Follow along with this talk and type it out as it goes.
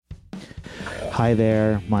Hi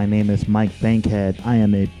there, my name is Mike Bankhead. I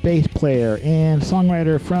am a bass player and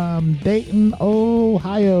songwriter from Dayton,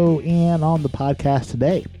 Ohio, and on the podcast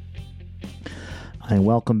today, I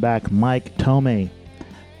welcome back Mike Thome.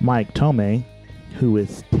 Mike Thome, who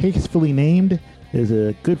is tastefully named, is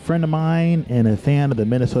a good friend of mine and a fan of the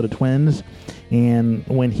Minnesota Twins, and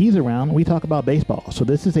when he's around, we talk about baseball. So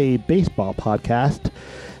this is a baseball podcast.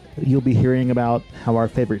 You'll be hearing about how our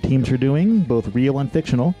favorite teams are doing, both real and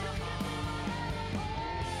fictional.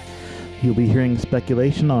 You'll be hearing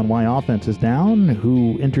speculation on why offense is down,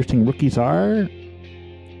 who interesting rookies are.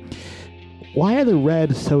 Why are the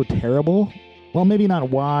Reds so terrible? Well, maybe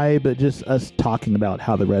not why, but just us talking about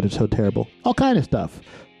how the Reds are so terrible. All kind of stuff.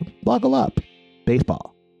 Buckle up.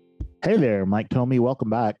 Baseball. Hey there, Mike Thome.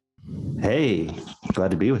 Welcome back. Hey,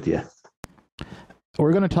 glad to be with you.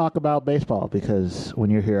 We're going to talk about baseball because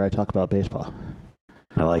when you're here, I talk about baseball.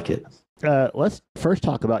 I like it. Let's first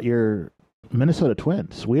talk about your Minnesota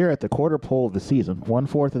Twins. We are at the quarter pole of the season,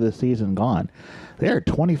 1/4 of the season gone. They are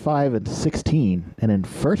 25-16 and in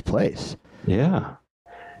first place. Yeah.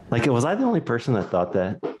 Was I the only person that thought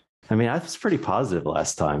that? I mean, I was pretty positive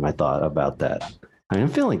last time I thought about that. I mean,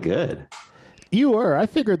 I'm feeling good. You were. I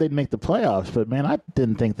figured they'd make the playoffs, but man, I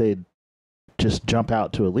didn't think they'd just jump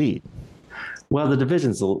out to a lead. Well, the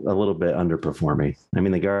division's a little bit underperforming. I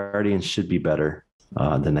mean, the Guardians should be better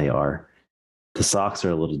than they are. The Sox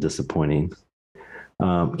are a little disappointing.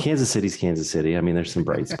 Kansas City's Kansas City. I mean, there's some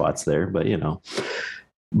bright spots there, but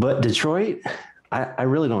But Detroit, I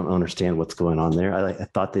really don't understand what's going on there. I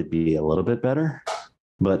thought they'd be a little bit better,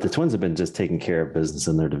 but the Twins have been just taking care of business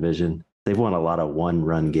in their division. They've won a lot of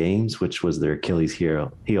one-run games, which was their Achilles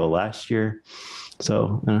heel last year.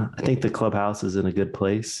 So I think the clubhouse is in a good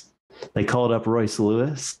place. They called up Royce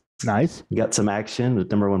Lewis. Nice. Got some action with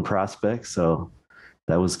 #1 prospect, so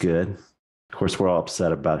that was good. Of course, we're all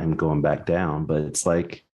upset about him going back down, but it's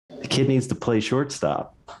like the kid needs to play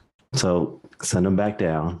shortstop. So send him back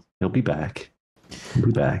down. He'll be back. He'll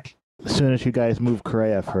be back. As soon as you guys move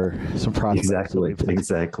Correa for some prospects.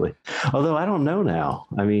 Exactly. Although I don't know now.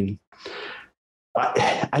 I mean,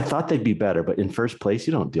 I thought they'd be better, but in first place,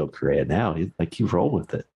 you don't deal Correa now. You roll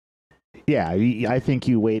with it. Yeah, I think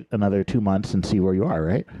you wait another 2 months and see where you are,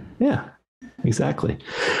 right? Yeah, exactly.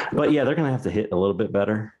 But yeah, they're going to have to hit a little bit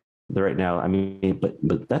better. Right now, I mean, but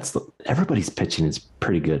everybody's pitching is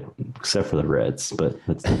pretty good except for the Reds. But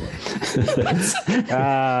that's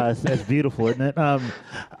beautiful, isn't it?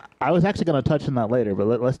 I was actually going to touch on that later,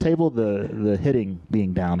 but let's table the hitting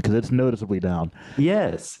being down because it's noticeably down.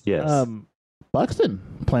 Yes. Buxton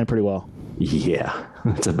playing pretty well. Yeah,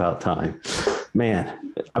 it's about time,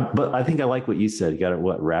 man. But I think I like what you said. You got to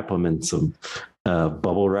wrap them in some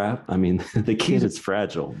bubble wrap. I mean, the kid is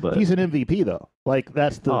fragile, but he's an MVP though.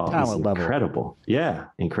 That's the talent level. Incredible. Yeah,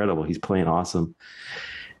 incredible. He's playing awesome.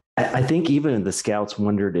 I think even the scouts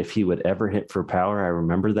wondered if he would ever hit for power. I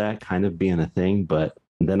remember that kind of being a thing, but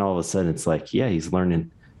then all of a sudden it's like, yeah, he's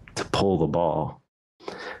learning to pull the ball.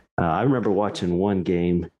 I remember watching one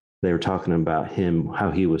game. They were talking about him, how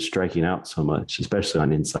he was striking out so much, especially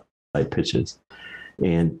on inside pitches.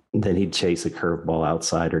 And then he'd chase a curveball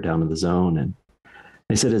outside or down to the zone. And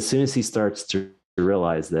they said as soon as he starts to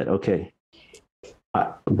realize that, okay,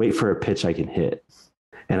 wait for a pitch I can hit.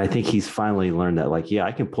 And I think he's finally learned that,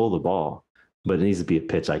 I can pull the ball, but it needs to be a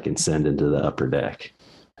pitch I can send into the upper deck.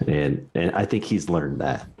 And I think he's learned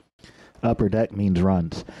that. Upper deck means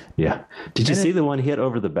runs. Yeah. Did you see the one hit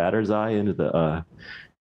over the batter's eye into the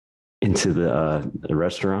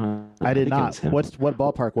restaurant? I did not. What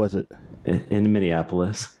ballpark was it? In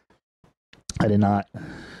Minneapolis. I did not.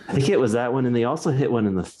 I think it was that one, and they also hit one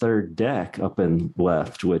in the third deck up in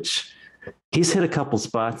left, which he's hit a couple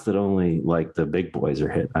spots that only the big boys are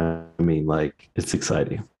hit. I mean, it's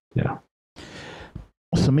exciting. Yeah.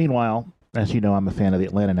 So meanwhile, as you know, I'm a fan of the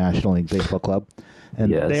Atlanta National League Baseball Club,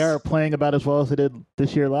 and they are playing about as well as they did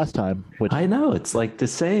this year last time. Which I know it's the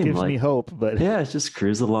same. Gives me hope, but yeah, it's just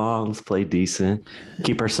cruise along, let's play decent,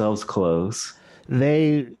 keep ourselves close.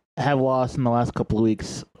 They have lost in the last couple of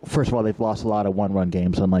weeks. First of all, they've lost a lot of one-run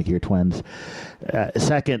games, unlike your Twins.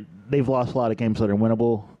 Second, they've lost a lot of games that are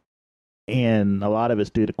winnable, and a lot of it's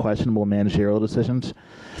due to questionable managerial decisions.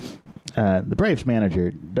 The Braves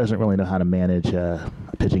manager doesn't really know how to manage a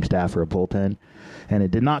pitching staff or a bullpen, and it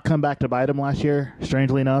did not come back to bite him last year,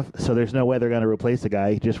 strangely enough, so there's no way they're going to replace the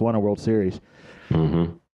guy. He just won a World Series.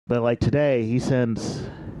 Mm-hmm. But today, he sends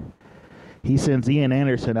Ian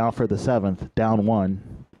Anderson out for the 7th, down 1.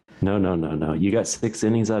 No. You got 6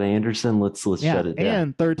 innings out of Anderson. Let's shut it down.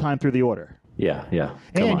 And third time through the order. Yeah.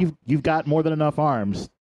 And you've got more than enough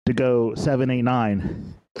arms to go 7, 8,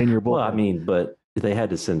 9 in your bullpen. Well, I mean, but they had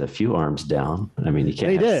to send a few arms down. I mean, you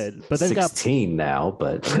can't. They did, but they've 16 now,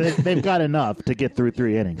 but they've got enough to get through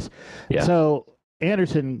 3 innings. yeah. So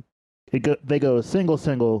Anderson, they go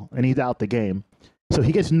single, and he's out the game. So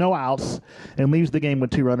he gets no outs and leaves the game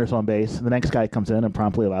with 2 runners on base. And the next guy comes in and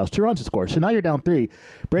promptly allows 2 runs to score. So now you're down 3.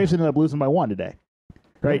 Braves ended up losing by 1 today,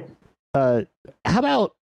 right? How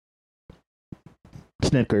about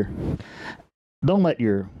Snitker? Don't let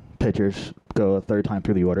your pitchers go a third time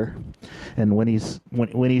through the order. And when he's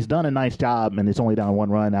done a nice job and it's only down 1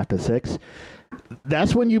 run after 6,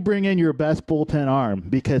 that's when you bring in your best bullpen arm.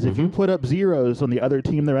 Because if you put up zeros on the other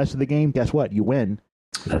team the rest of the game, guess what? You win.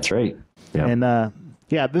 That's right. Yep. And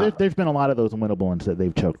there's been a lot of those winnable ones that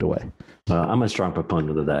they've choked away. I'm a strong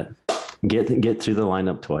proponent of that. Get through the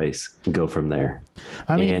lineup twice, go from there.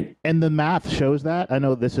 I mean, and the math shows that. I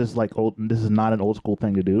know this is not an old school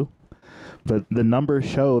thing to do, but the numbers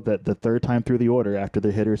show that the third time through the order after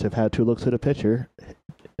the hitters have had 2 looks at a pitcher,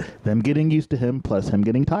 them getting used to him plus him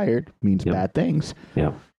getting tired means bad things.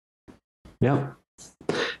 Yeah. Yeah.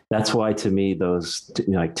 That's why, to me, those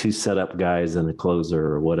 2 setup guys and a closer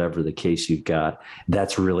or whatever the case you've got,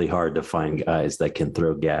 that's really hard to find guys that can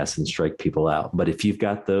throw gas and strike people out. But if you've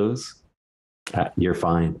got those, you're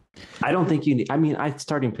fine. I don't think you need. I mean,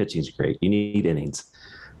 starting pitching is great. You need innings,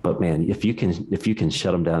 but man, if you can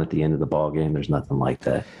shut them down at the end of the ball game, there's nothing like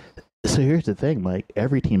that. So here's the thing, Mike.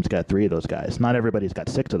 Every team's got 3 of those guys. Not everybody's got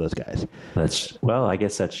 6 of those guys. I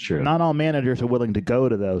guess that's true. Not all managers are willing to go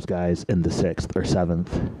to those guys in the 6th or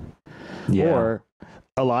 7th. Yeah. Or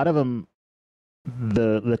a lot of them,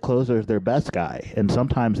 the closer is their best guy, and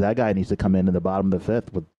sometimes that guy needs to come in the bottom of the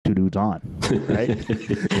 5th with 2 dudes on, right?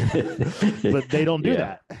 But they don't do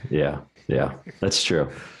that. Yeah, that's true.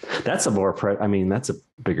 That's that's a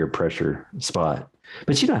bigger pressure spot.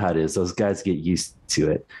 But you know how it is. Those guys get used to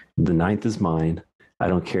it. The 9th is mine. I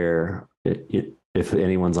don't care if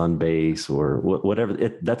anyone's on base or whatever.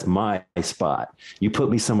 That's my spot. You put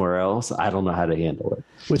me somewhere else, I don't know how to handle it.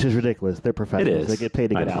 Which is ridiculous. They're professionals. It is. They get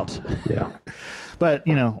paid to get out. Yeah. But,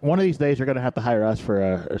 one of these days you're going to have to hire us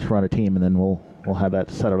to run a team, and then we'll have that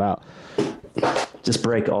settled out. Just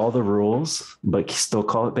break all the rules, but still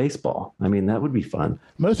call it baseball. I mean, that would be fun.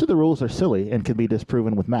 Most of the rules are silly and can be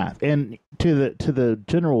disproven with math. And to the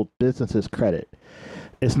general business's credit,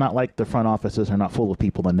 it's not like the front offices are not full of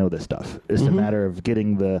people that know this stuff. It's a matter of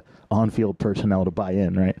getting the on-field personnel to buy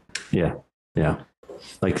in, right? Yeah.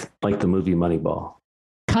 Like the movie Moneyball.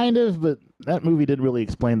 Kind of, but that movie didn't really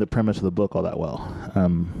explain the premise of the book all that well.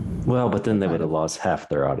 But then they would have lost half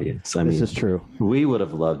their audience. This is true. We would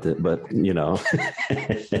have loved it, but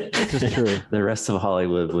This is true. The rest of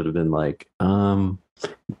Hollywood would have been like,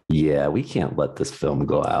 we can't let this film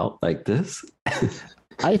go out like this.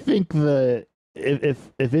 I think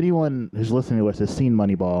if anyone who's listening to us has seen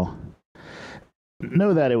Moneyball,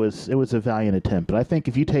 know that it was a valiant attempt. But I think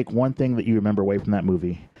if you take one thing that you remember away from that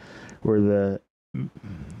movie, where the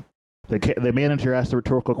manager asked the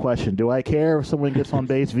rhetorical question, do I care if someone gets on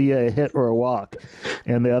base via a hit or a walk?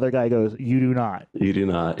 And the other guy goes, you do not. You do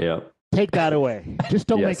not, yeah. Take that away. Just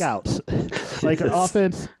don't make outs.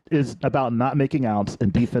 Offense is about not making outs,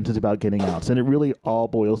 and defense is about getting outs. And it really all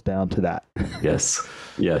boils down to that.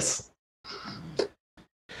 Yes.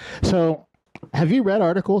 So, have you read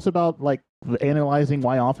articles about analyzing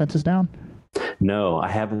why offense is down? No, I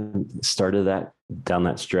haven't started down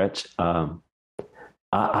that stretch.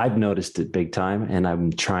 I've noticed it big time, and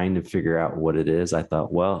I'm trying to figure out what it is. I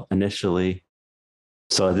thought, initially,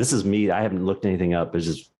 so this is me. I haven't looked anything up. It's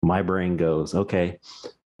just my brain goes, okay,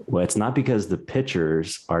 well, it's not because the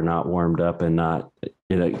pitchers are not warmed up and not,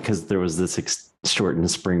 because there was this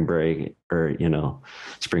shortened spring break or,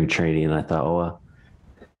 spring training. And I thought,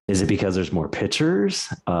 is it because there's more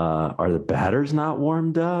pitchers? Are the batters not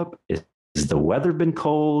warmed up? Has the weather been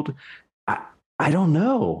cold? I don't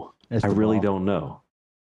know. I really don't know.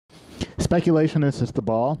 Speculation is it's the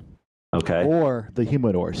ball. Okay. Or the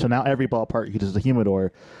humidor. So now every ballpark uses the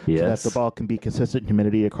humidor so that the ball can be consistent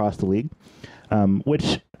humidity across the league,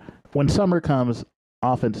 which when summer comes,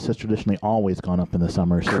 offense has traditionally always gone up in the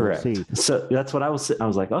summer. So correct. We'll see. So that's what I was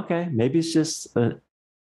like, okay, maybe it's just one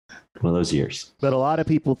of those years. But a lot of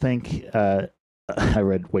people think, I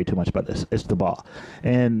read way too much about this, it's the ball.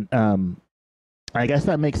 And I guess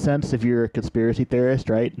that makes sense if you're a conspiracy theorist,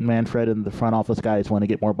 right? Manfred and the front office guys want to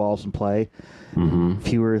get more balls in play. Mm-hmm.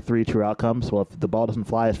 Fewer 3 true outcomes. Well, if the ball doesn't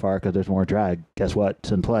fly as far because there's more drag, guess what?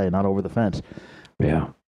 It's in play, not over the fence. Yeah.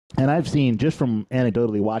 And I've seen, just from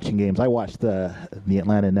anecdotally watching games, I watched the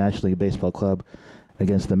Atlanta National League Baseball Club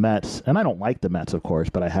against the Mets. And I don't like the Mets, of course,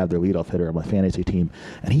 but I have their leadoff hitter on my fantasy team.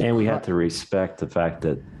 And we have to respect the fact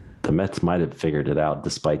that the Mets might have figured it out,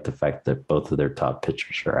 despite the fact that both of their top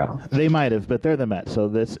pitchers are out. They might have, but they're the Mets,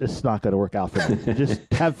 so it's not going to work out for them. Just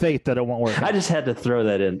have faith that it won't work out. I just had to throw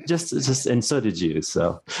that in, just, and so did you.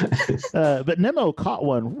 So, but Nimmo caught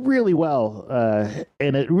one really well,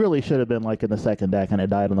 and it really should have been like in the second deck, and it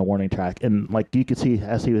died on the warning track. And like you could see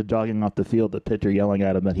as he was jogging off the field, the pitcher yelling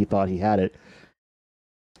at him that he thought he had it.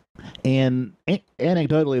 And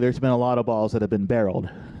anecdotally, there's been a lot of balls that have been barreled,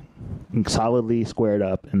 solidly squared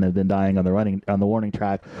up, and have been dying on the warning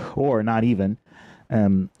track, or not even.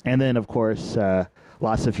 And then, of course,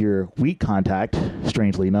 lots of your weak contact,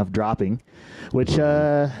 strangely enough, dropping, which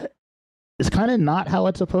is kind of not how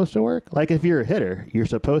it's supposed to work. Like if you're a hitter, you're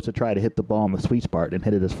supposed to try to hit the ball in the sweet spot and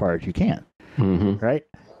hit it as far as you can, right?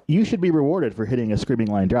 You should be rewarded for hitting a screaming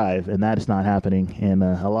line drive, and that is not happening. And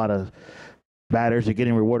a lot of batters are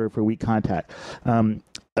getting rewarded for weak contact.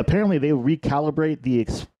 Apparently, they recalibrate the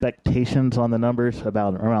expectations on the numbers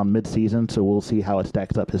around mid-season, so we'll see how it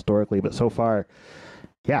stacks up historically. But so far,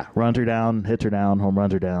 yeah, runs are down, hits are down, home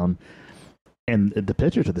runs are down, and the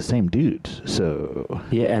pitchers are the same dudes. So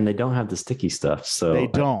yeah, and they don't have the sticky stuff. So they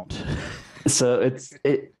don't. So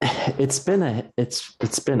it's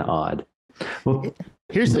been odd. Well,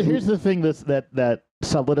 here's the thing that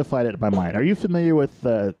solidified it in my mind. Are you familiar with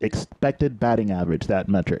expected batting average, that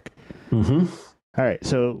metric? Mm-hmm. All right,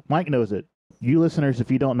 so Mike knows it. You listeners,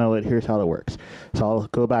 if you don't know it, here's how it works. So I'll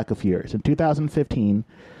go back a few years. In 2015,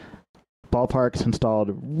 ballparks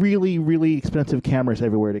installed really, really expensive cameras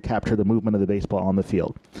everywhere to capture the movement of the baseball on the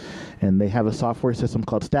field. And they have a software system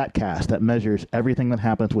called StatCast that measures everything that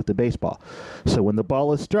happens with the baseball. So when the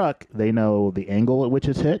ball is struck, they know the angle at which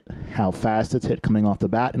it's hit, how fast it's hit coming off the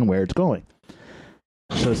bat, and where it's going.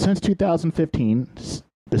 So since 2015,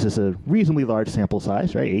 this is a reasonably large sample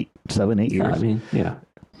size, right? 7, 8 years. I mean, yeah.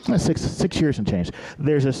 6 years and change.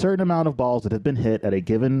 There's a certain amount of balls that have been hit at a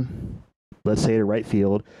given, let's say to right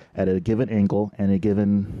field, at a given angle and a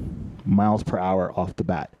given miles per hour off the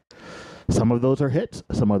bat. Some of those are hits,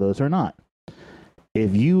 some of those are not.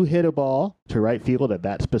 If you hit a ball to right field at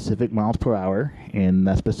that specific miles per hour in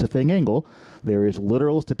that specific angle, there is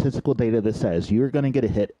literal statistical data that says you're going to get a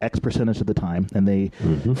hit X percentage of the time, and they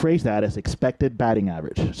phrase that as expected batting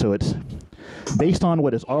average. So it's based on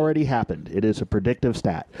what has already happened. It is a predictive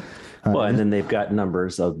stat. Well, and then they've got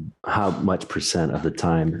numbers of how much percent of the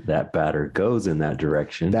time that batter goes in that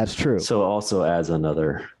direction. That's true. So also as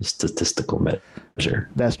another statistical measure.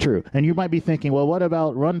 That's true. And you might be thinking, well, what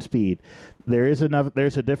about run speed? There's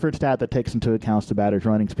a different stat that takes into account the batter's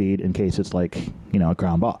running speed in case it's like, a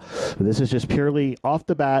ground ball. But this is just purely off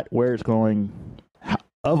the bat, where it's going.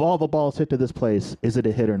 Of all the balls hit to this place, is it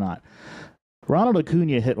a hit or not? Ronald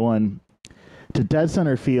Acuna hit one to dead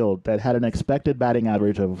center field that had an expected batting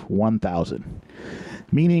average of 1,000.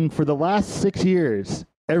 Meaning for the last 6 years,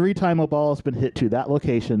 every time a ball has been hit to that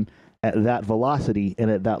location, at that velocity, and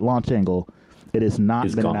at that launch angle, it has not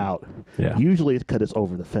been an out. Yeah. Usually it's because it's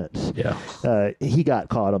over the fence. Yeah. He got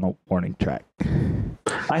caught on the warning track.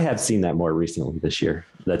 I have seen that more recently this year.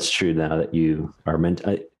 That's true now that you are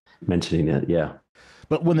mentioning it. Yeah.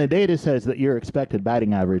 But when the data says that your expected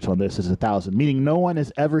batting average on this is 1,000, meaning no one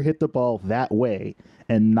has ever hit the ball that way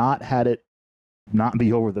and not had it not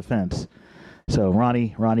be over the fence. So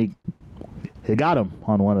Ronnie, he got him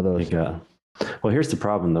on one of those. Yeah. Well, here's the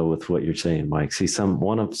problem though with what you're saying, Mike. See,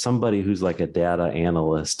 somebody who's like a data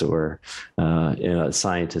analyst or a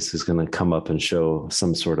scientist is going to come up and show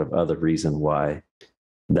some sort of other reason why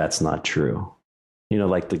that's not true.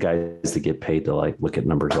 Like the guys that get paid to like look at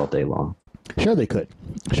numbers all day long. Sure they could.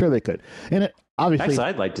 And it obviously, actually,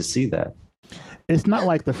 I'd like to see that. It's not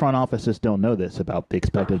like the front offices don't know this about the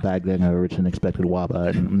expected batting average and expected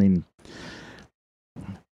WABA.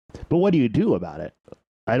 But what do you do about it?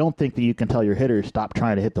 I don't think that you can tell your hitters stop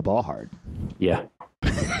trying to hit the ball hard. Yeah.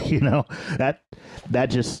 That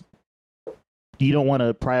just, you don't want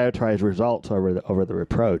to prioritize results over the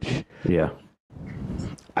reproach. Yeah.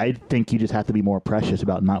 I think you just have to be more precious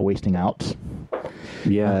about not wasting outs.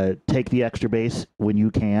 Yeah. Take the extra base when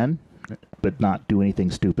you can, but not do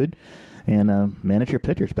anything stupid, and manage your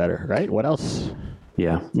pitchers better, right? What else?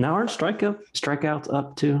 Yeah. Now, aren't strikeouts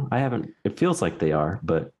up too? It feels like they are,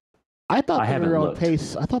 but I thought they were on looked.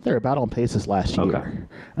 pace. I thought they were about on pace this last year.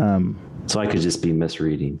 So I could just be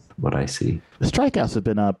misreading what I see. The strikeouts have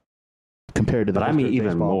been up compared to the. But I mean, even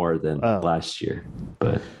baseball. more than last year.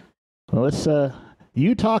 But well, let's.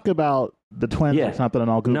 You talk about the Twins. Yeah. Or something, and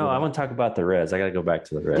I'll Google. No, I it. want to talk about the Reds. I got to go back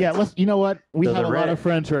to the Reds. Yeah, let's. You know what? We So have the a lot of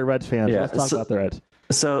friends who are Reds fans. Yeah, Let's talk about the Reds.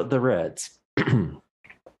 So the Reds.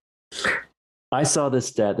 I saw this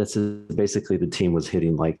stat that says basically the team was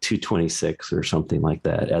hitting like 226 or something like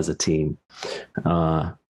that as a team.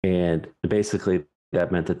 And basically,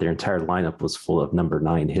 that meant that their entire lineup was full of number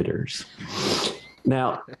 9 hitters.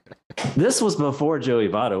 Now, this was before Joey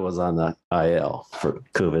Votto was on the IL for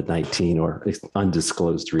COVID-19 or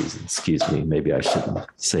undisclosed reasons. Excuse me. Maybe I shouldn't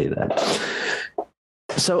say that.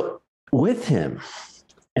 So with him,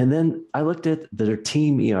 and then I looked at their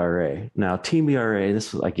team ERA. Now, team ERA,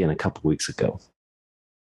 this was, again, a couple weeks ago.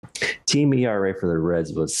 Team ERA for the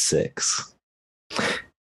Reds was 6.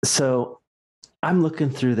 So I'm looking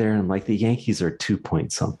through there and I'm like, the Yankees are 2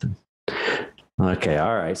 point something. Okay,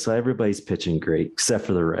 all right. So everybody's pitching great except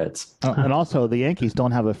for the Reds. And also, the Yankees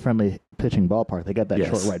don't have a friendly pitching ballpark. They got that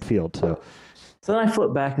short right field. So then I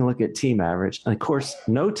flip back and look at team average. And of course,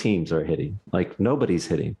 no teams are hitting. Like, nobody's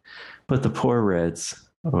hitting. But the poor Reds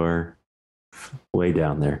are way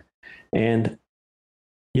down there. And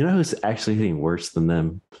you know who's actually hitting worse than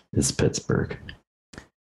them is Pittsburgh.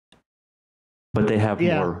 But they have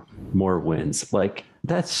more wins. Like,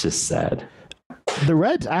 that's just sad. The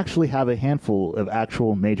Reds actually have a handful of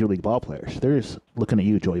actual major league ball players. They're just looking at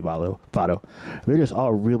you, Joey Votto. They're just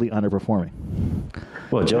all really underperforming.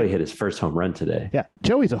 Well, Joey hit his first home run today. Yeah,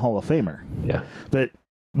 Joey's a Hall of Famer. Yeah. But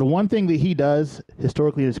the one thing that he does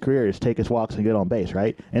historically in his career is take his walks and get on base,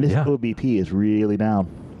 right? And his OBP is really down.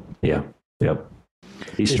 Yeah. Yep.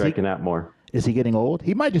 He's striking out more. Is he getting old?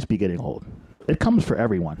 He might just be getting old. It comes for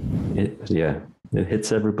everyone. It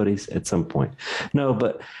hits everybody's at some point. No,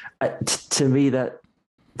 but to me, that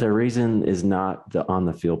the reason is not the on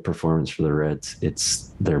the field performance for the Reds.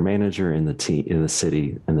 It's their manager and the team in the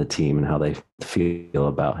city and the team and how they feel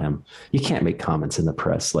about him. You can't make comments in the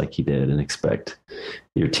press like he did and expect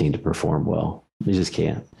your team to perform well. You just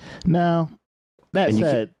can't. No. That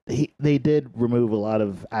said, they did remove a lot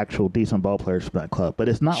of actual decent ball players from that club, but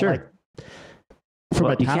it's not like from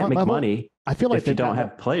a talent you can't make level, money. I feel like if you don't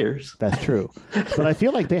have players. That's true. But I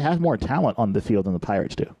feel like they have more talent on the field than the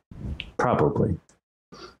Pirates do. Probably.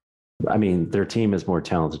 I mean, their team is more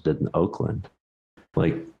talented than Oakland.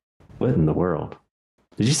 Like, what in the world?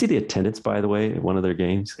 Did you see the attendance, by the way, at one of their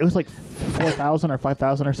games? It was like 4,000 or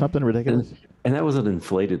 5,000 or something ridiculous. And that was an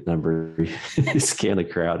inflated number. You scan the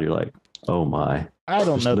crowd, you're like, oh my. I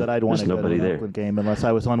don't know that I'd want to go to an Oakland game unless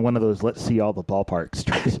I was on one of those let's see all the ballparks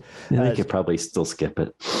trips. They could probably still skip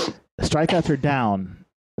it. Strikeouts are down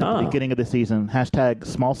at the beginning of the season. #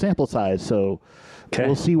 small sample size. So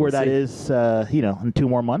we'll see where that is, in 2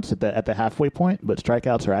 more months at the halfway point. But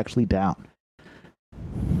strikeouts are actually down.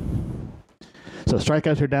 So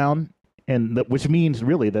strikeouts are down, which means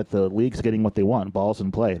really that the league's getting what they want, balls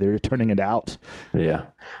in play. They're turning it out. Yeah.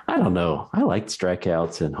 I don't know. I like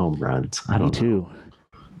strikeouts and home runs.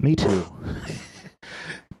 Me too.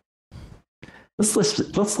 Let's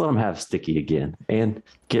let them have sticky again and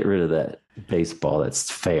get rid of that baseball that's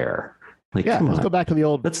fair. Like, let's go back to the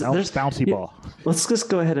old bouncy ball. Let's just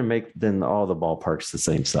go ahead and make then all the ballparks the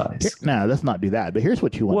same size. No, let's not do that. But here's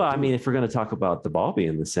what you want. Well, I mean, if we're going to talk about the ball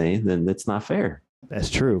being the same, then it's not fair. That's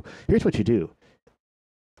true. Here's what you do.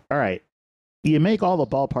 All right. You make all the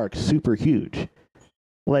ballparks super huge,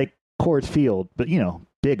 like Coors Field, but,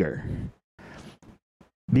 bigger.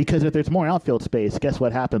 Because if there's more outfield space, guess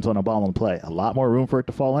what happens on a ball in play? A lot more room for it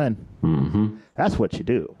to fall in. Mm-hmm. That's what you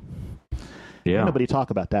do. Yeah. Nobody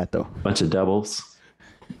talk about that, though. Bunch of doubles.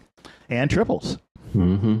 And triples.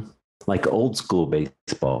 Mm-hmm. Like old school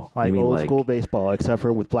baseball. Like old school baseball, except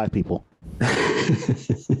for with black people.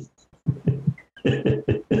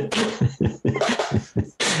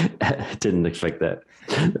 Didn't expect that.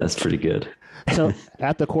 That's pretty good. So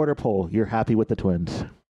at the quarter pole, you're happy with the Twins?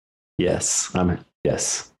 Yes.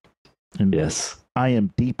 Yes. Yes. I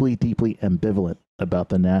am deeply, deeply ambivalent about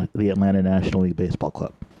the Atlanta National League Baseball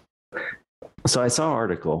Club. So I saw an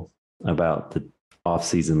article about the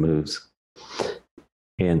off-season moves,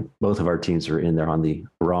 and both of our teams were in there on the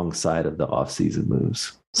wrong side of the off-season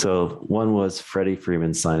moves. So one was Freddie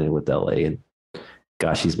Freeman signing with LA, and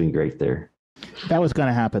gosh, he's been great there. That was going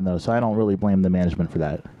to happen, though, so I don't really blame the management for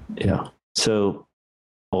that. Yeah. So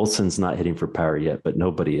Olson's not hitting for power yet, but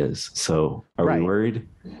nobody is. So are we worried?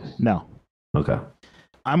 No. Okay.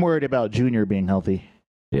 I'm worried about Junior being healthy.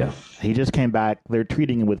 Yeah. He just came back. They're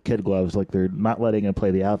treating him with kid gloves. Like, they're not letting him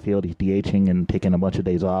play the outfield. He's DHing and taking a bunch of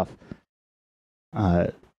days off.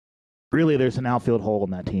 Really, there's an outfield hole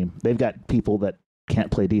in that team. They've got people that can't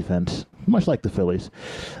play defense, much like the Phillies.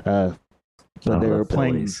 But they're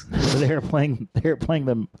playing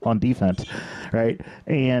them on defense, right?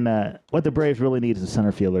 And what the Braves really need is a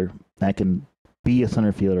center fielder that can be a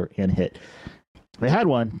center fielder and hit. They had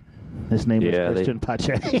one. His name was Christian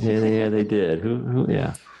Pache. Yeah, they did. Who?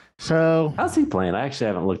 Yeah. So how's he playing? I actually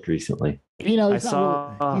haven't looked recently. He's I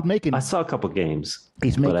saw a couple games.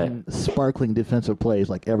 He's making sparkling defensive plays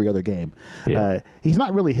like every other game. Yeah. He's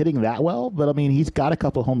not really hitting that well, but I mean, he's got a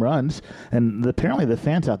couple home runs, and apparently the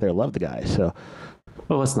fans out there love the guy. So,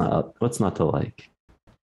 well, what's not to like?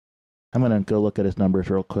 I'm gonna go look at his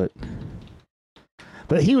numbers real quick.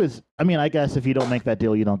 But he was. I mean, I guess if you don't make that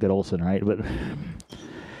deal, you don't get Olsen, right? But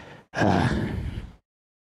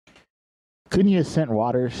couldn't you have sent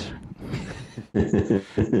Waters? That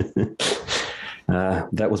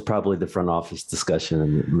was probably the front office discussion,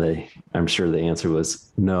 and I'm sure the answer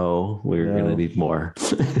was no. We're going to need more.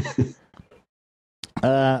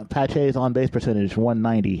 Pache's on base percentage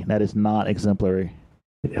 190. That is not exemplary.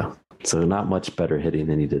 Yeah, so not much better hitting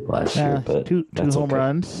than he did last year, but two home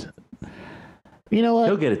runs. You know what?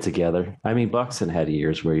 He'll get it together. I mean, Buxton had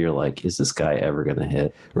years where you're like, is this guy ever going to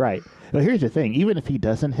hit? Right. But here's the thing. Even if he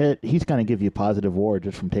doesn't hit, he's going to give you positive WAR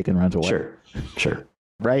just from taking runs away. Sure.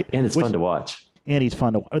 Right? And it's fun to watch. And he's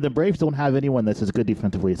fun to watch. The Braves don't have anyone that's as good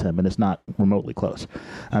defensively as him, and it's not remotely close.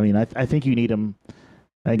 I mean, I think you need him.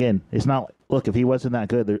 Again, it's not. Look, if he wasn't that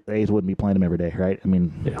good, the A's wouldn't be playing him every day, right? I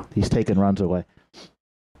mean, He's taking runs away.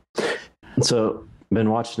 So, been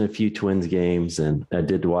watching a few Twins games, and I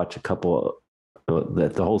did watch a couple.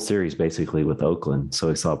 The whole series basically with Oakland. So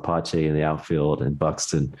I saw Pache in the outfield and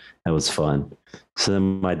Buxton. That was fun. So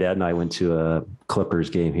then my dad and I went to a Clippers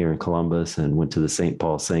game here in Columbus and went to the St.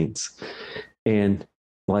 Paul Saints. And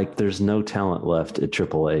like, there's no talent left at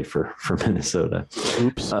AAA for Minnesota.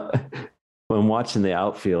 Oops. When watching the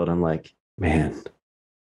outfield, I'm like, man,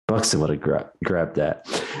 Buxton would have grabbed that.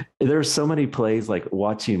 There were so many plays, like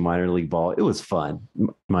watching minor league ball. It was fun,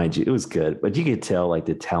 mind you. It was good, but you could tell like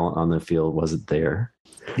the talent on the field wasn't there.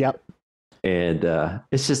 Yep. And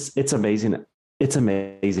it's amazing. It's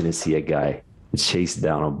amazing to see a guy chase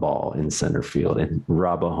down a ball in center field and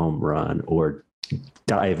rob a home run or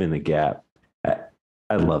dive in the gap.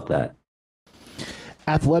 I love that.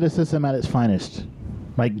 Athleticism at its finest.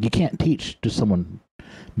 Like, you can't teach just someone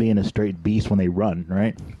being a straight beast when they run,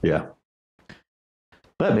 right? Yeah.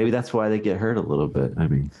 But maybe that's why they get hurt a little bit. I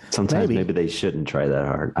mean, sometimes maybe they shouldn't try that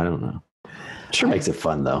hard. I don't know. Sure makes it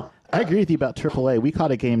fun, though. I agree with you about AAA. We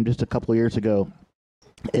caught a game just a couple of years ago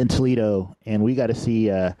in Toledo, and we got to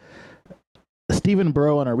see Stephen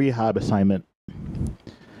Burrow on a rehab assignment.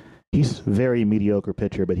 He's a very mediocre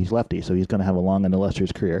pitcher, but he's lefty, so he's going to have a long and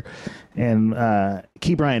illustrious career. And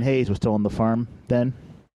Key Brian Hayes was still on the farm then.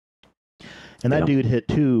 And that dude hit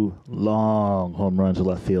 2 long home runs to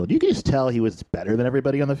left field. You can just tell he was better than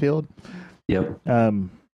everybody on the field. Yep.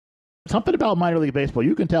 Something about minor league baseball,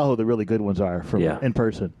 you can tell who the really good ones are from in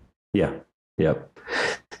person. Yeah. Yep.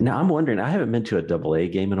 Now, I'm wondering, I haven't been to a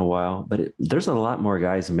AA game in a while, but there's a lot more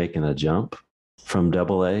guys making a jump from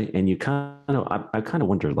AA. And I kind of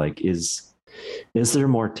wonder, like, is there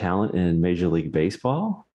more talent in Major League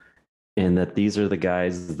Baseball? And that these are the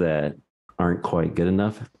guys that aren't quite good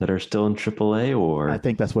enough that are still in AAA, or I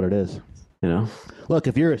think that's what it is. You know, look,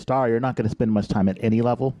 if you're a star, you're not going to spend much time at any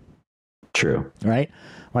level. True. Right?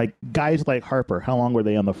 Like guys like Harper, how long were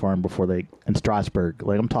they on the farm before they in Strasburg?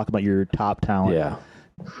 Like I'm talking about your top talent. Yeah.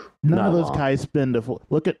 None of those guys spend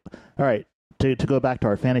look at all right. To go back to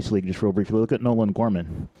our fantasy league just real briefly, look at Nolan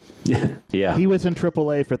Gorman. Yeah. He was in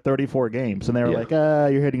AAA for 34 games, and they were like,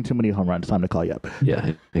 you're hitting too many home runs. Time to call you up.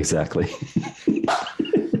 Yeah, exactly.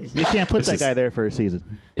 You can't put that guy there for a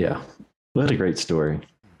season. Yeah. What a great story.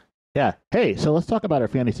 Yeah. Hey, so let's talk about our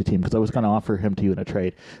fantasy team because I was going to offer him to you in a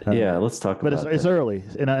trade. Let's talk about it. But it's early,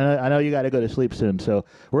 and I know you got to go to sleep soon. So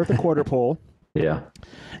we're at the quarter pole. Yeah.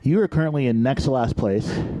 You are currently in next to last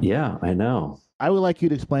place. Yeah, I know. I would like you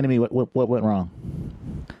to explain to me what went wrong.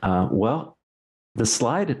 Well, the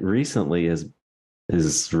slide recently is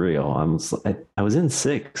real. I was in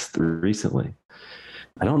 6th recently.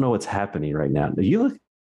 I don't know what's happening right now. You look.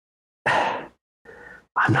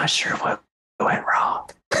 I'm not sure what went wrong.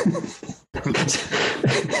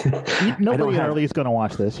 Nobody early is going to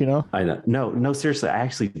watch this, you know? I know. No, seriously, I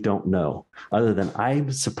actually don't know. Other than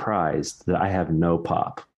I'm surprised that I have no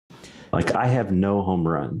pop. Like, I have no home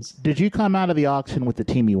runs. Did you come out of the auction with the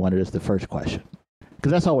team you wanted is the first question?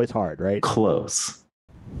 Because that's always hard, right? Close.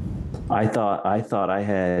 I thought I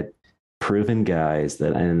had proven guys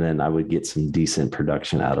and then I would get some decent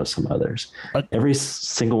production out of some others. Every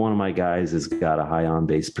single one of my guys has got a high on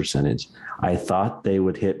base percentage. I thought they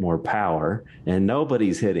would hit more power, and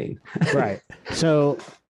nobody's hitting. Right. So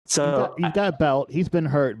you've got Belt. He's been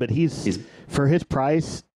hurt, but he's for his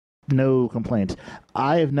price. No complaints.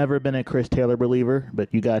 I have never been a Chris Taylor believer,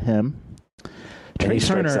 but you got him. Trey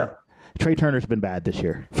Turner's been bad this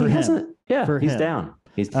year. He's down.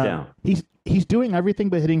 He's down. He's doing everything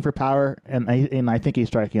but hitting for power, and I think he's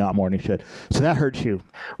striking out more than he should. So that hurts you.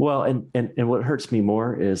 Well, and what hurts me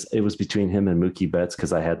more is it was between him and Mookie Betts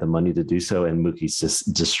because I had the money to do so, and Mookie's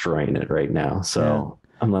just destroying it right now. So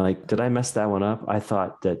I'm like, did I mess that one up? I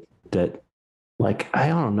thought that like, I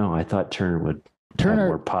don't know. I thought Turner would have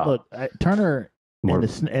more pop. Look, Turner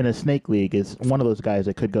in a snake league is one of those guys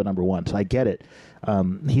that could go number one. So I get it.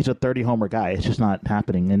 He's a 30 homer guy. It's just not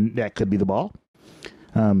happening, and that could be the ball.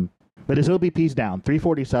 But his OBP's down.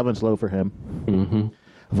 347 is low for him.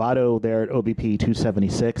 Mm-hmm. Votto there at OBP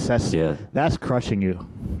 276. That's crushing you.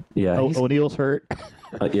 Yeah. O'Neill's hurt.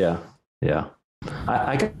 Yeah.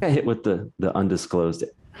 I got hit with the undisclosed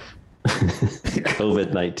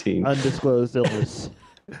COVID-19. Undisclosed illness.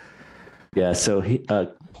 Yeah, so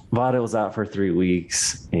Votto was out for 3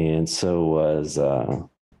 weeks, and so was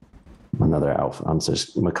another out.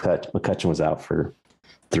 McCutchen was out for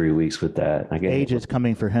 3 weeks with that. Age is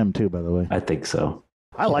coming for him too, by the way. I think so.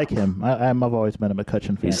 I like him. I've always been a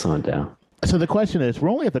McCutchen fan. He's slowing down. So the question is, we're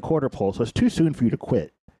only at the quarter pole, so it's too soon for you to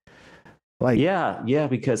quit. Yeah,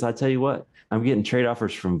 because I tell you what, I'm getting trade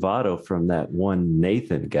offers from Votto from that one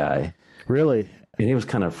Nathan guy. Really? And he was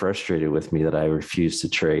kind of frustrated with me that I refused to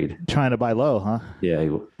trade. Trying to buy low, huh? Yeah.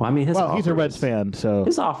 He's a Reds fan, so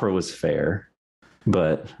his offer was fair.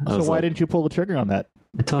 But so why didn't you pull the trigger on that?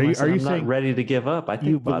 I told him I'm not ready to give up. I think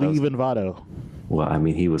you believe in Votto. Well,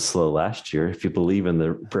 he was slow last year. If you believe in the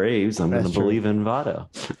Braves, I'm going to believe in Votto.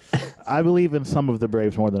 I believe in some of the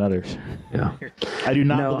Braves more than others. Yeah. I do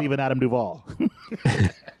not believe in Adam Duvall.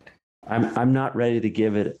 I'm not ready to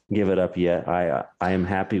give it up yet. I am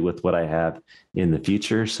happy with what I have in the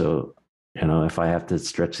future. So, if I have to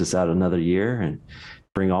stretch this out another year and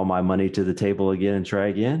bring all my money to the table again and try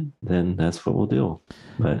again, then that's what we'll do.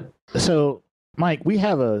 But so, Mike, we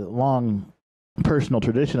have a long personal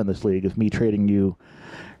tradition in this league of me trading you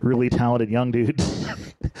really talented young dudes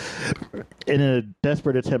in a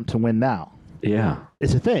desperate attempt to win now. Yeah.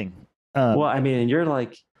 It's a thing. You're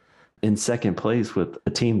like in second place with a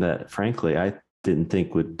team that, frankly, I didn't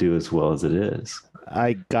think would do as well as it is.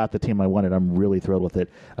 I got the team I wanted. I'm really thrilled with it.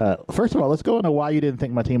 First of all, let's go into why you didn't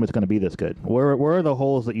think my team was going to be this good. Where are the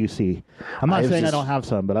holes that you see? I'm not saying I don't have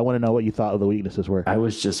some, but I want to know what you thought of the weaknesses were. I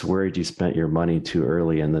was just worried you spent your money too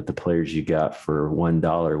early and that the players you got for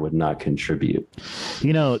 $1 would not contribute.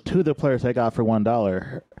 Two of the players I got for $1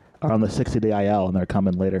 are on the 60-day IL, and they're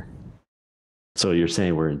coming later. So you're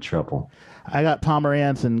saying we're in trouble. I got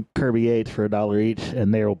Pomerantz and Kirby Yates for $1 each,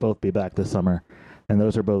 and they will both be back this summer. And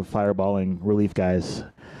those are both fireballing relief guys.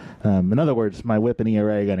 In other words, my whip and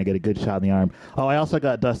ERA are going to get a good shot in the arm. Oh, I also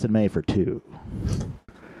got Dustin May for $2.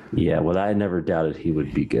 Yeah, well, I never doubted he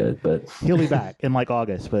would be good, but he'll be back in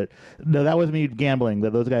August. But no, that was me gambling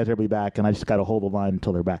that those guys will be back, and I just got to hold the line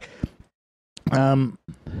until they're back.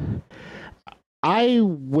 I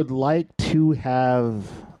would like to have.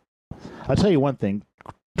 I'll tell you one thing.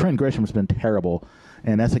 Trent Grisham's been terrible.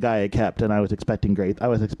 And that's a guy I kept, and I was expecting great. I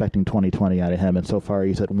was expecting 2020 out of him, and so far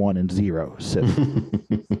he's at 1-0. So,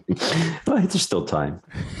 well, there's still time.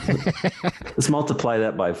 Let's multiply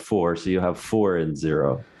that by 4, so you have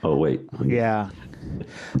 4-0. Oh wait, yeah.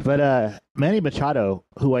 But Manny Machado,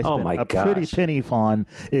 who I spent pretty penny on,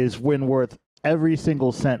 is worth every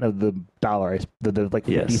single cent of the dollar. The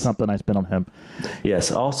 50 something I spent on him.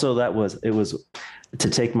 Yes. Also, it was to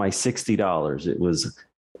take my $60. It was.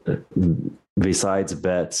 Besides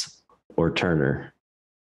Betts or Turner,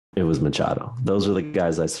 it was Machado. Those are the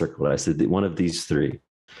guys I circled. I said one of these three.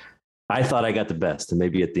 I thought I got the best, and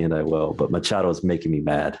maybe at the end I will, but Machado is making me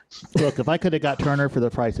mad. Look, if I could have got Turner for the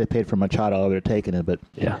price I paid for Machado, I would have taken it. But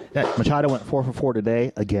yeah, Machado went 4 for 4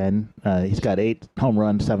 today again. He's got 8 home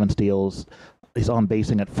runs, 7 steals. He's on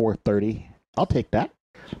basing at .430. I'll take that.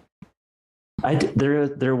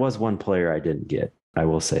 There was one player I didn't get. I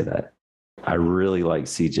will say that. I really like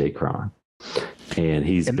CJ Cron. And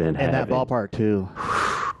he's been in that ballpark too.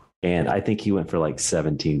 And I think he went for like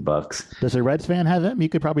 $17. Does a Reds fan have him? You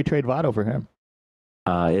could probably trade Votto for him.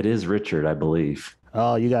 It is Richard, I believe.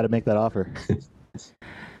 Oh, you got to make that offer.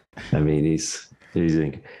 he's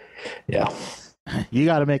yeah. You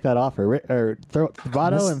got to make that offer, or throw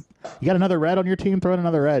Votto, and you got another Red on your team. Throw in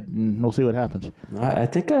another Red, and we'll see what happens. I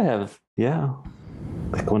think I have,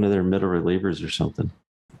 like one of their middle relievers or something.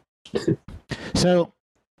 So,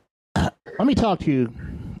 let me talk to you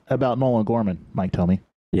about Nolan Gorman, Mike. Tell me.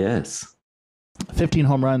 Yes. 15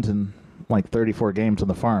 home runs in like 34 games on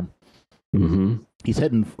the farm. Mm-hmm. He's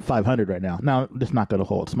hitting 500 right now. Now, it's not going to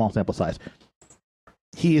hold. Small sample size.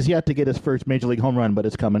 He is yet to get his first major league home run, but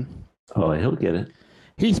it's coming. Oh, he'll get it.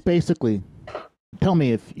 He's basically, tell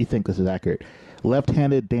me if you think this is accurate,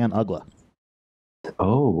 left-handed Dan Uggla.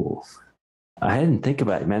 Oh, I didn't think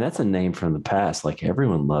about it. Man, that's a name from the past. Like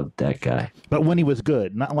everyone loved that guy. But when he was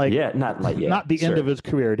good, not like yeah, not the end of his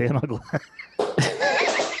career. Daniel Glass.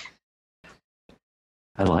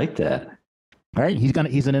 I like that. All right, he's an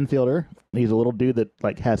infielder. He's a little dude that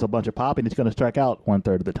like has a bunch of pop, and he's going to strike out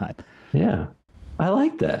 1/3 of the time. Yeah, I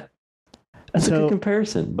like that. That's a good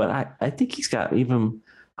comparison. But I think he's got even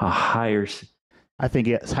a higher. I think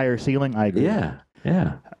it's higher ceiling. I agree.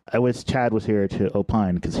 Yeah. I wish Chad was here to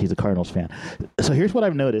opine because he's a Cardinals fan. So here's what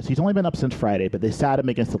I've noticed. He's only been up since Friday, but they sat him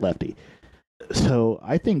against the lefty. So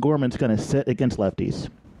I think Gorman's going to sit against lefties.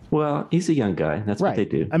 Well, he's a young guy. That's what they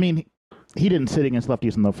do. I mean, he didn't sit against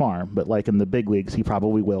lefties on the farm, but like in the big leagues, he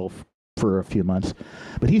probably will for a few months.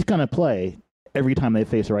 But he's going to play every time they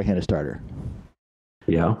face a right-handed starter.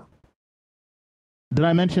 Yeah. Did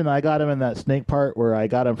I mention I got him in that snake part where I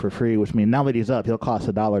got him for free, which means now that he's up, he'll cost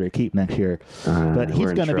 $1 to keep next year. But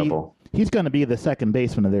he's going to be the second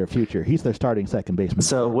baseman of their future. He's their starting second baseman.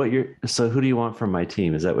 So who do you want from my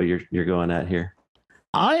team? Is that what you're going at here?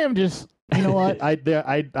 I am just, you know what? I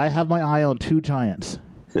have my eye on two giants.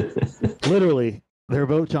 Literally, they're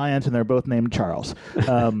both giants and they're both named Charles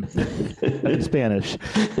in Spanish.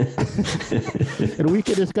 And we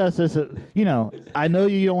could discuss this. I know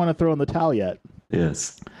you don't want to throw in the towel yet.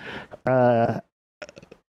 Yes. But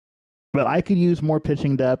I could use more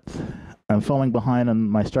pitching depth. I'm falling behind on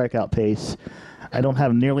my strikeout pace. I don't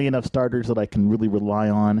have nearly enough starters that I can really rely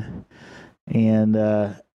on. And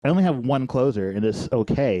I only have one closer, and it's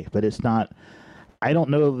okay, but it's not. I don't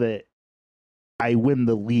know that I win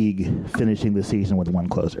the league finishing the season with one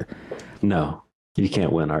closer. No, you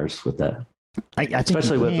can't win ours with that. I think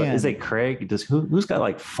especially with is it Craig? Who's got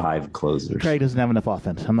like 5 closers? Craig doesn't have enough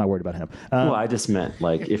offense. I'm not worried about him. Well, I just meant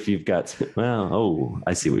like if you've got. Well,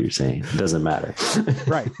 I see what you're saying. It doesn't matter.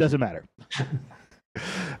 Right, doesn't matter.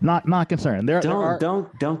 Not concerned.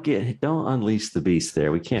 Don't unleash the beast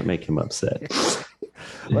there. We can't make him upset.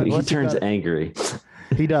 He turns angry.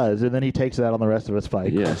 He does, and then he takes it out on the rest of us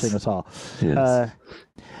by crushing us all. Yes.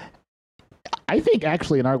 I think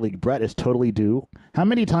actually in our league, Brett is totally due. How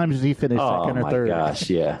many times does he finish second or third? Oh my gosh,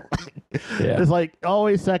 yeah. It's like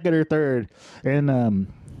always second or third, and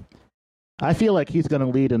I feel like he's going to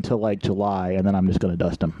lead until like July, and then I'm just going to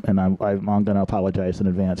dust him, and I'm going to apologize in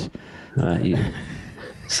advance.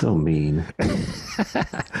 So mean.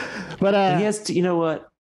 But he has to, you know what?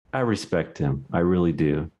 I respect him. I really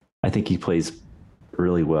do. I think he plays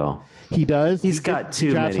really well. He does. He's got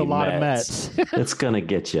too many a lot of Mets. It's going to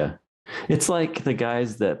get you. It's like the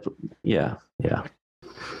guys that, yeah.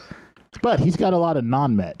 But he's got a lot of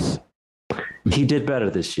non-Mets. He did better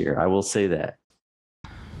this year. I will say that.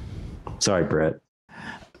 Sorry, Brett.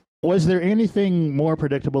 Was there anything more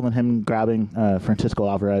predictable than him grabbing Francisco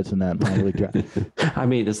Alvarez in that minor league draft? I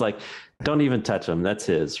mean, it's like, don't even touch him. That's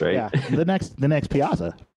his, right? Yeah. The next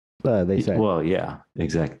Piazza, they say. Well, yeah,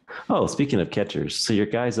 exactly. Oh, speaking of catchers, so your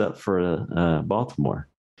guy's up for Baltimore.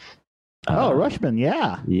 Rushman,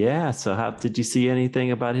 yeah. Yeah. So did you see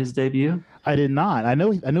anything about his debut? I did not. I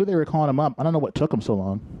know they were calling him up. I don't know what took him so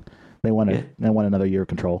long. They won another year of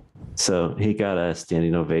control. So he got a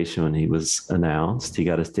standing ovation when he was announced. He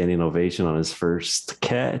got a standing ovation on his first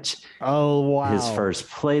catch. Oh, wow. His first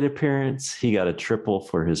plate appearance. He got a triple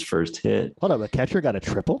for his first hit. Hold up, a catcher got a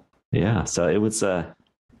triple? Yeah. So it was the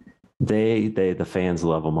fans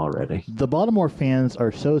love him already. The Baltimore fans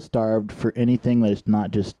are so starved for anything that is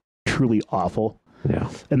not just truly awful. Yeah.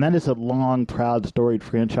 And that is a long, proud, storied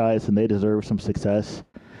franchise, and they deserve some success.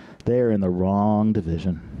 They are in the wrong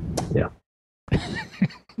division. Yeah.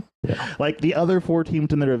 Yeah. Like the other 4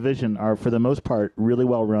 teams in their division are, for the most part, really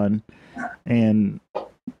well run, and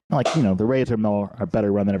the Rays are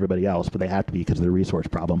better run than everybody else, but they have to be because of the resource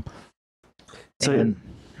problem. So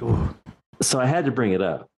I had to bring it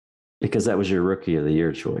up because that was your Rookie of the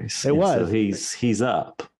Year choice. It was. So he's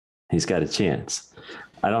up. He's got a chance.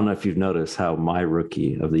 I don't know if you've noticed how my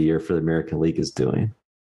Rookie of the Year for the American League is doing.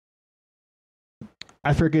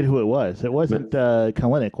 I forget who it was. It wasn't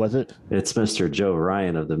Kalinick, was it? It's Mr. Joe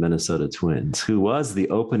Ryan of the Minnesota Twins, who was the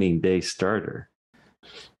opening day starter.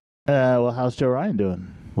 Well, how's Joe Ryan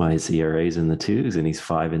doing? Well, his ERA's in the 2s, and he's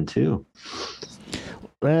 5-2.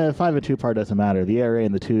 5-2 part doesn't matter. The ERA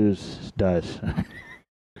in the 2s does.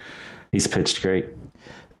 He's pitched great.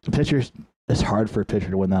 It's hard for a pitcher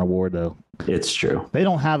to win that award, though. It's true. They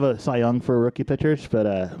don't have a Cy Young for rookie pitchers, but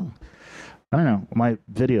I don't know. My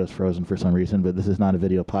video is frozen for some reason, but this is not a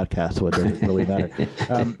video podcast, so it doesn't really matter.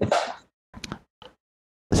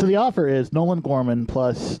 So the offer is Nolan Gorman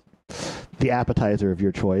plus the appetizer of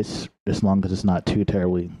your choice, as long as it's not too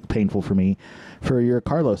terribly painful for me, for your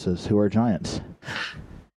Carloses, who are Giants.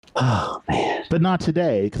 Oh, man. But not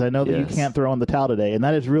today, because I know that you can't throw in the towel today. And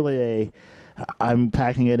that is really I'm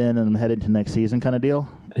packing it in and I'm headed to next season kind of deal.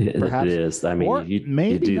 Perhaps. It is. I mean, or you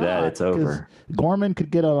maybe do not, that, it's over. Gorman could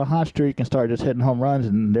get on a hot streak and start just hitting home runs,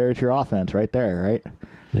 and there's your offense right there, right?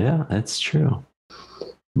 Yeah, that's true.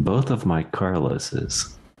 Both of my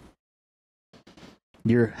Carloses.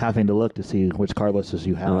 You're having to look to see which Carloses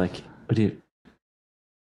you have. I'm like, what do you...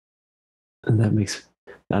 And that makes...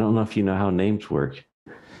 I don't know if you know how names work.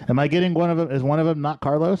 Am I getting one of them? Is one of them not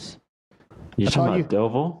Carlos? You talking about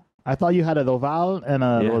Doval? I thought you had a Doval and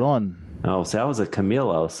a Rodon. Oh, so that was a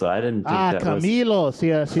Camilo, so I didn't think that Camilo. was...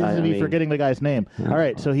 See, seems to be forgetting the guy's name. All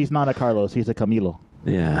right, so he's not a Carlos. He's a Camilo.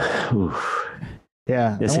 Yeah. Oof.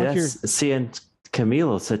 Yeah. And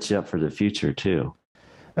Camilo sets you up for the future, too.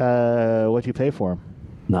 What'd you pay for him?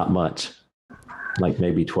 Not much. Like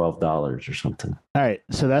maybe $12 or something. All right,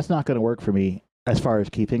 so that's not going to work for me as far as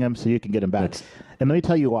keeping him, so you can get him back. And let me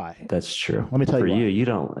tell you why. That's true. Let me tell you why. For you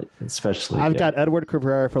don't, especially. I've got Edward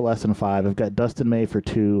Cabrera for less than 5. I've got Dustin May for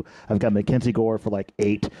 2. I've got Mackenzie Gore for like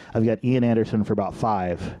 8. I've got Ian Anderson for about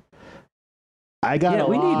 5. I got a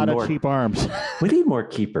lot of cheap arms. We need more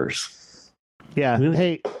keepers. Yeah.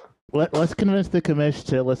 Hey, let's convince the commish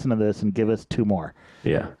to listen to this and give us 2 more.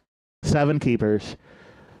 Yeah. 7 keepers.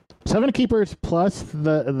 7 keepers plus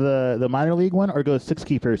the minor league one, or go 6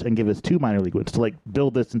 keepers and give us 2 minor league ones to like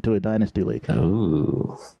build this into a dynasty league.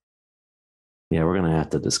 Ooh. Yeah, we're gonna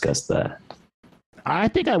have to discuss that. I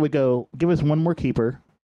think I would go give us 1 more keeper,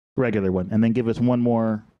 regular one, and then give us 1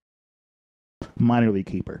 more minor league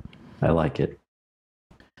keeper. I like it.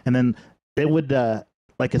 And then it would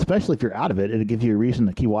like, especially if you're out of it, it'd give you a reason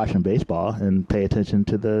to keep watching baseball and pay attention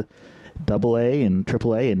to the AA and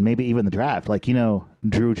AAA and maybe even the draft. Like,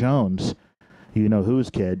 Drew Jones, whose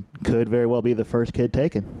kid could very well be the first kid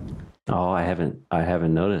taken. Oh, I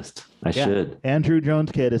haven't noticed. I should. And Drew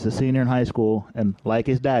Jones' kid is a senior in high school, and like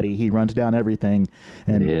his daddy, he runs down everything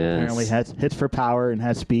and apparently hits for power and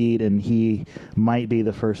has speed, and he might be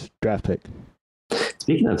the first draft pick.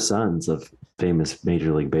 Speaking of sons of famous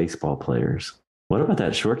Major League Baseball players, what about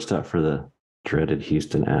that shortstop for the dreaded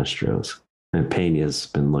Houston Astros? And Pena's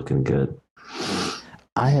been looking good.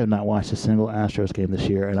 I have not watched a single Astros game this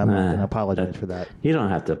year, and I'm not going to apologize for that. You don't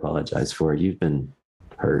have to apologize for it. You've been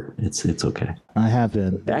hurt. It's okay. I have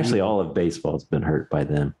been. Actually, all of baseball's been hurt by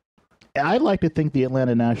them. I'd like to think the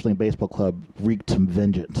Atlanta National League Baseball Club wreaked some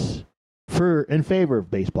vengeance in favor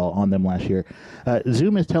of baseball on them last year.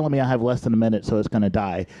 Zoom is telling me I have less than a minute, so it's going to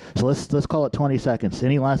die. So let's call it 20 seconds.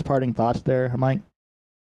 Any last parting thoughts there, Mike?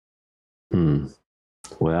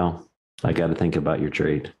 Well, I got to think about your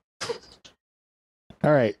trade.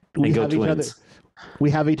 All right. We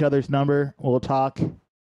have each other's number. We'll talk.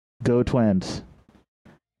 Go Twins.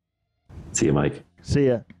 See you, Mike. See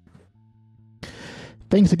ya.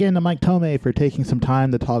 Thanks again to Mike Thome for taking some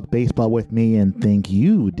time to talk baseball with me, and thank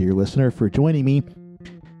you, dear listener, for joining me.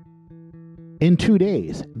 In 2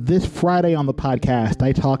 days, this Friday on the podcast,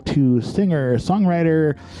 I talked to singer,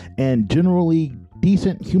 songwriter, and generally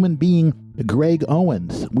decent human being Greg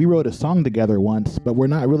Owens. We wrote a song together once, but we're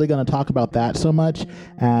not really going to talk about that so much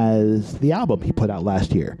as the album he put out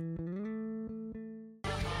last year.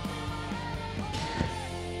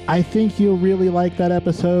 I think you'll really like that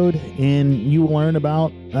episode, and you will learn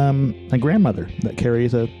about a grandmother that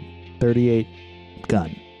carries a .38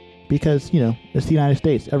 gun. Because, it's the United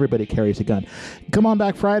States. Everybody carries a gun. Come on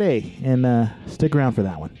back Friday and stick around for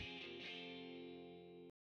that one.